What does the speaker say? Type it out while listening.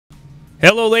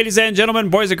Hello ladies and gentlemen,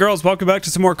 boys and girls, welcome back to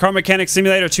some more Car Mechanic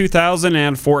Simulator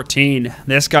 2014.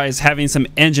 This guy is having some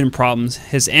engine problems.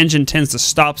 His engine tends to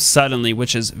stop suddenly,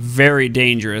 which is very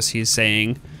dangerous, he's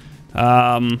saying.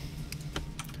 We'll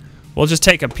just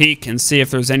take a peek and see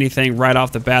if there's anything right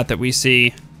off the bat that we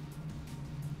see.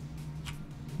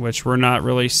 Which we're not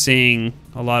really seeing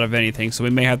a lot of anything, so we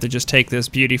may have to just take this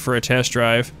beauty for a test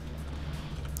drive.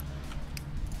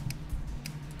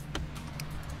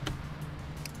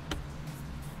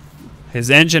 His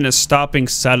engine is stopping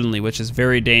suddenly, which is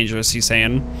very dangerous, he's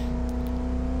saying.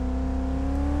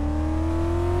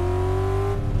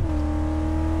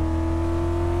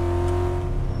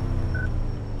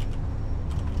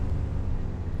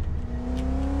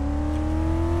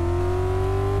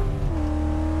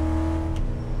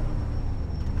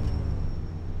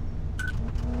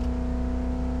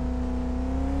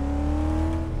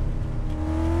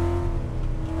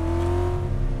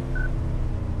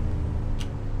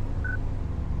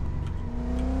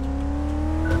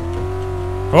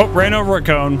 Oh, ran over a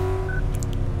cone.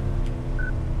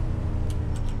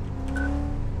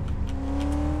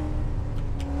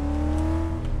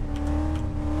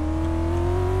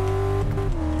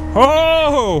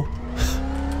 Oh!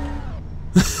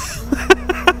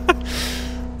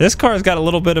 This car's got a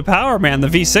little bit of power, man. The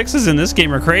V6s in this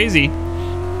game are crazy.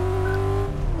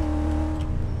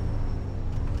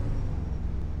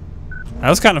 That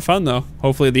was kind of fun, though.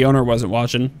 Hopefully the owner wasn't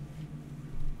watching.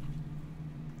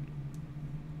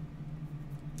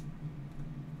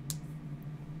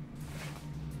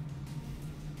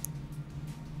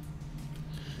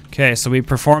 Okay, so we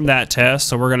performed that test,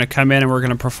 so we're going to come in and we're going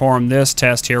to perform this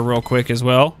test here real quick as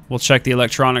well. We'll check the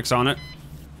electronics on it.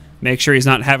 Make sure he's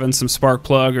not having some spark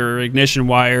plug or ignition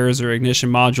wires or ignition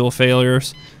module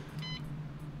failures.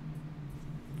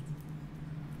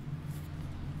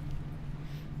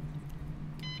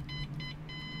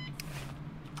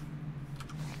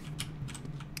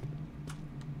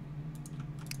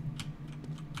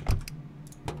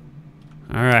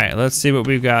 Alright, let's see what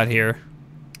we've got here.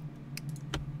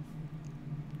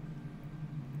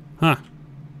 Huh.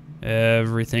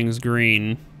 Everything's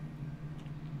green.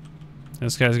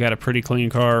 This guy's got a pretty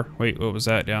clean car. Wait, what was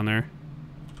that down there?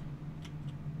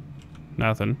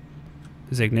 Nothing.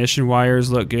 His ignition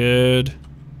wires look good.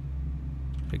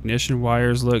 Ignition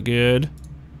wires look good.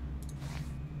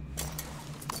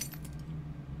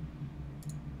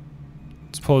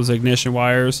 Let's pull his ignition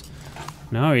wires.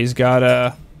 No, he's got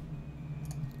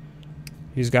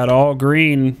all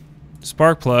green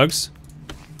spark plugs.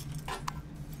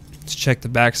 Let's check the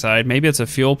backside. Maybe it's a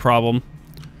fuel problem.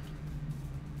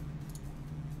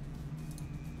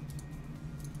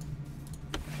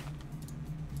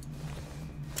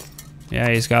 Yeah,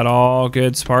 he's got all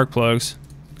good spark plugs.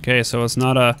 Okay, so it's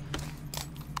not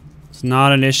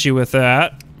an issue with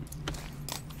that.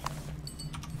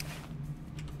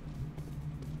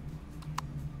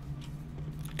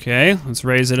 Okay, let's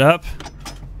raise it up.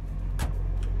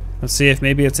 Let's see if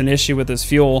maybe it's an issue with his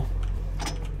fuel.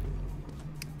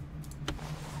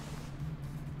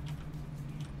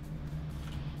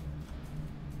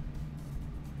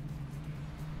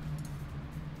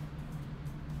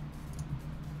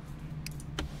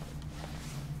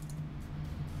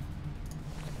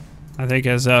 I think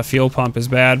his fuel pump is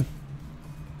bad.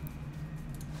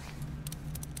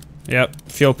 Yep,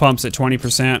 fuel pump's at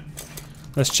 20%.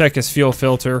 Let's check his fuel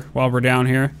filter while we're down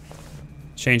here.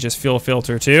 Change his fuel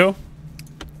filter too.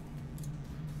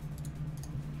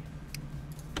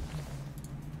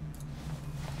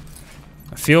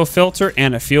 A fuel filter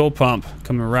and a fuel pump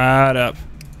coming right up.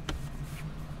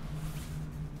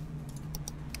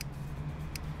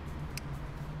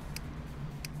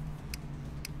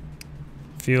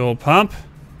 Fuel pump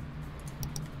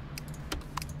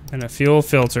and a fuel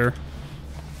filter.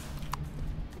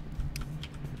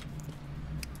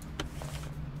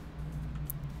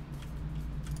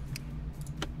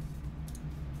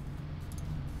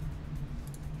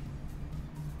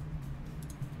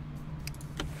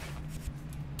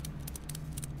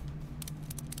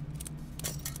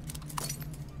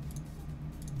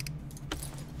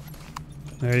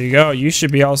 There you go. You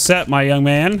should be all set, my young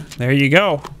man. There you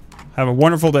go. Have a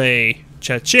wonderful day.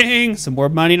 Cha-ching! Some more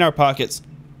money in our pockets.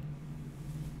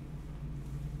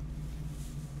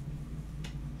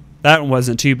 That one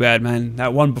wasn't too bad, man.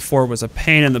 That one before was a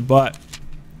pain in the butt.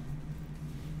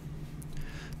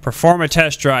 Perform a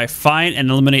test drive. Find and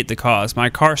eliminate the cause. My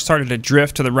car started to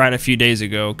drift to the right a few days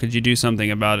ago. Could you do something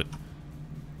about it?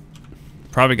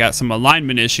 Probably got some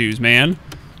alignment issues, man.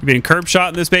 You been curb shot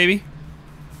in this baby?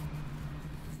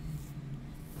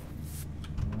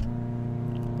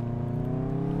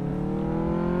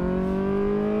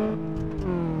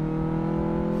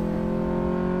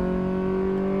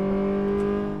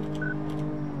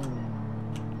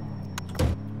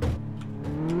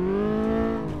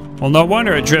 Well, no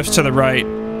wonder it drifts to the right.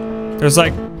 There's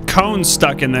like cones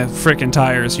stuck in the frickin'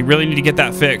 tires. You really need to get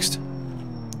that fixed.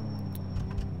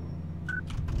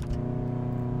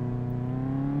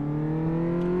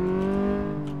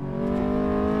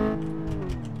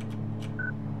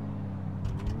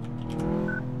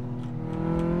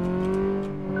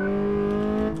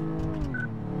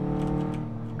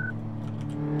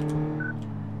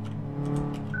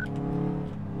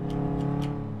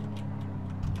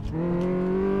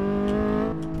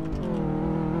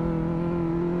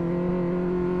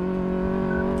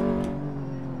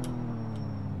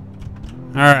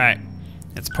 Alright,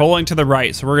 it's pulling to the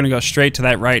right, so we're going to go straight to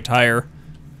that right tire.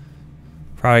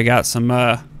 Probably got some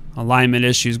alignment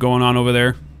issues going on over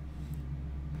there.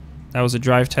 That was a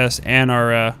drive test and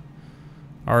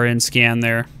our in scan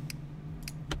there.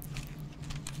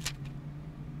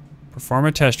 Perform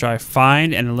a test drive.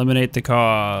 Find and eliminate the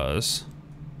cause.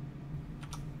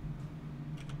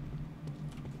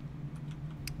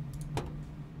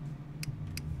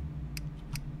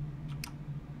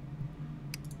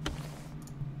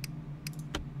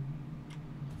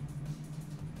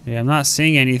 Yeah, I'm not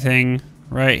seeing anything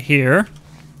right here.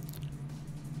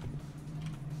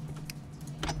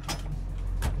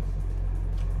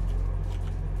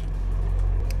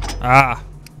 Ah,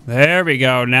 there we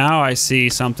go. Now I see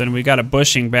something. We got a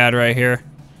bushing bad right here.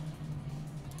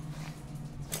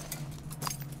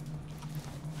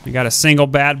 We got a single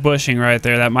bad bushing right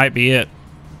there. That might be it.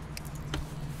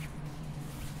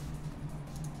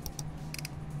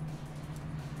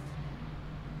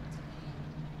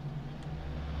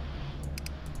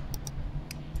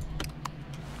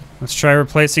 Let's try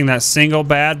replacing that single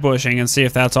bad bushing and see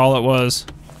if that's all it was.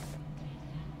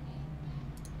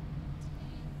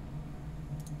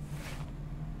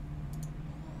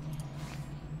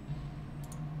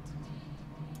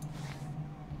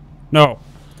 No.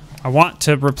 I want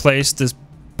to replace this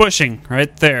bushing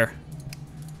right there.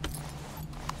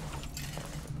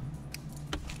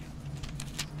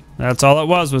 That's all it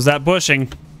was that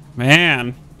bushing.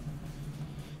 Man.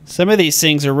 Some of these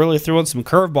things are really throwing some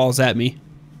curveballs at me.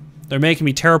 They're making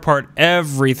me tear apart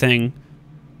everything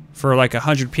for like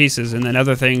 100 pieces, and then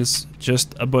other things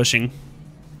just a bushing.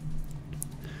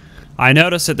 I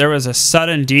noticed that there was a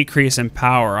sudden decrease in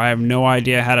power. I have no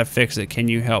idea how to fix it. Can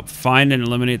you help? Find and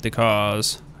eliminate the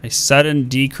cause. A sudden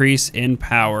decrease in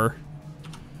power.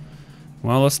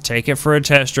 Well, let's take it for a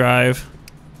test drive.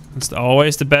 That's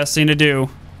always the best thing to do.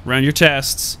 Run your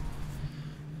tests.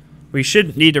 We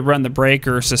should need to run the brake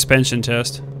or suspension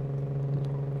test.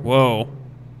 Whoa.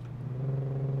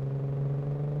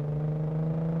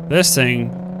 This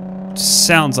thing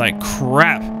sounds like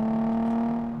crap.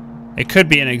 It could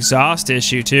be an exhaust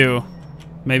issue too.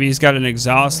 Maybe he's got an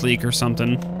exhaust leak or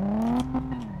something.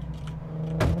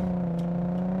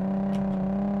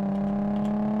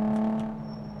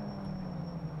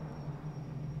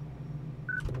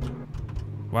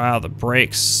 Wow, the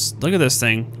brakes. Look at this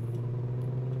thing.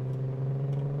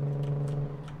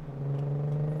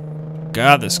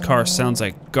 God, this car sounds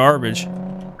like garbage.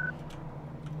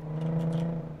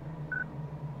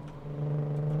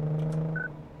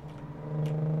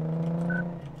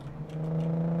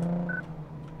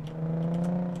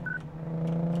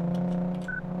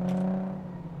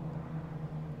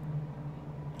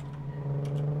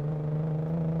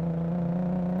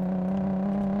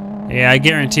 Yeah, I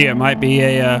guarantee it might be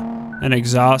an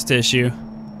exhaust issue.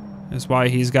 That's why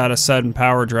he's got a sudden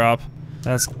power drop.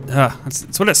 That's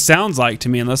what it sounds like to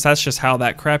me, unless that's just how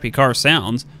that crappy car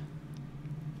sounds.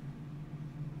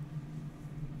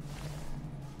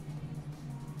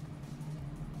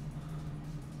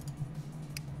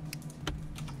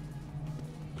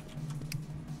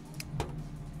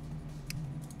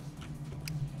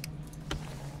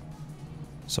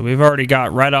 So we've already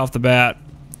got right off the bat.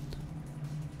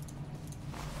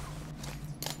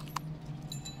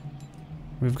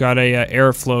 We've got a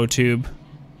airflow tube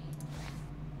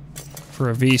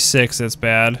for a V6 that's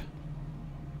bad.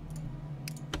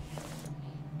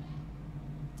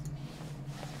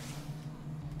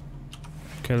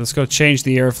 Okay, let's go change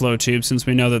the airflow tube since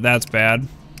we know that that's bad.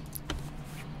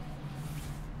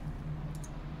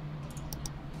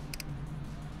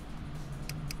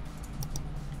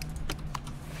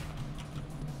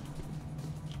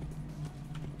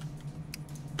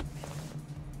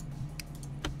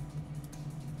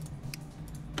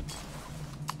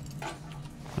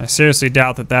 I seriously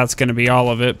doubt that that's going to be all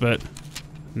of it, but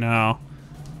no.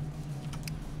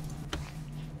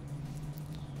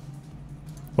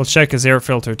 We'll check his air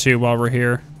filter too while we're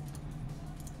here.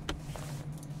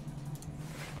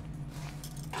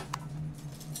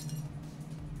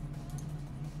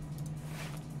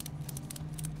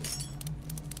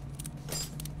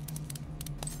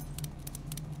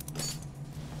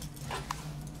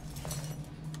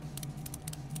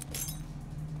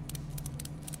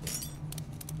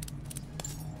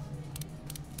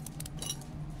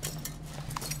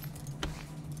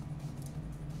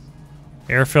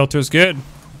 Air filter's good.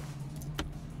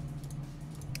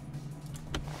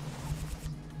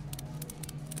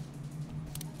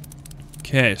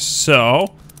 Okay,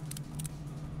 so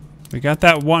we got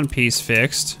that one piece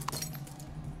fixed.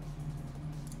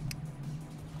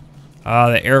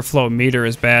 The airflow meter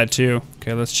is bad too.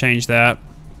 Okay, let's change that.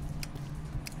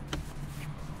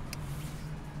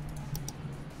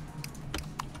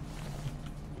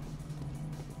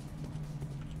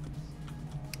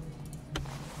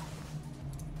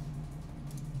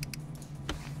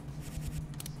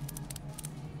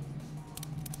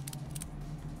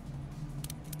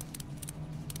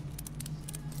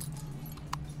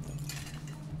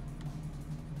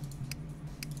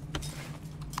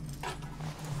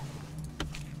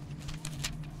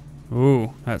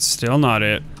 Ooh, that's still not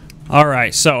it.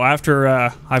 Alright, so after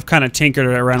I've kind of tinkered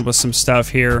around with some stuff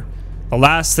here, the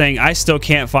last thing, I still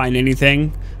can't find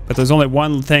anything, but there's only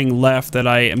one thing left that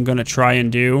I am going to try and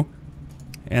do,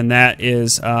 and that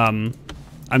is, I'm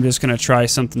just going to try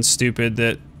something stupid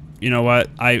that, you know what,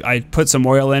 I put some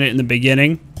oil in it in the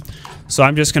beginning, so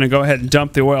I'm just going to go ahead and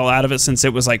dump the oil out of it since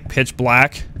it was like pitch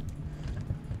black.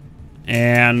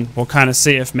 And we'll kind of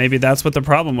see if maybe that's what the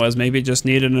problem was. Maybe it just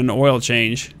needed an oil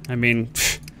change. I mean,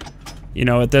 you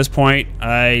know, at this point,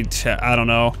 I don't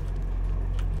know.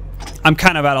 I'm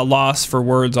kind of at a loss for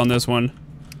words on this one.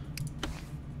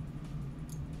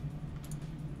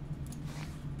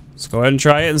 Let's go ahead and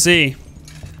try it and see.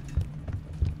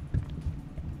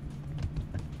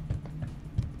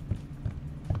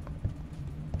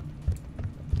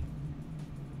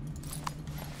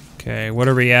 Okay, what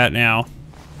are we at now?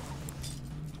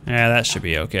 Yeah, that should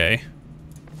be okay.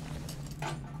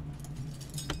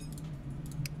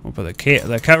 We'll put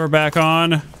the cover back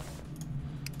on.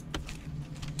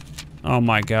 Oh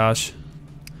my gosh.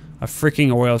 A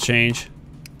freaking oil change.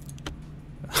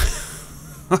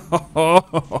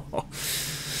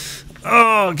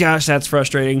 Oh gosh, that's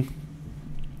frustrating.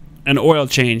 An oil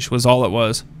change was all it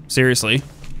was. Seriously.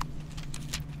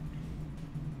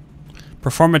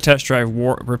 Perform a test drive.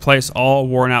 Replace all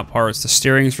worn out parts. The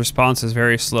steering's response is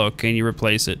very slow. Can you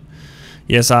replace it?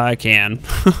 Yes, I can.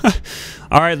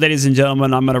 Alright, ladies and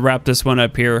gentlemen, I'm going to wrap this one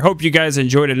up here. Hope you guys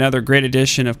enjoyed another great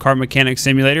edition of Car Mechanic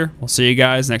Simulator. We'll see you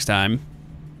guys next time.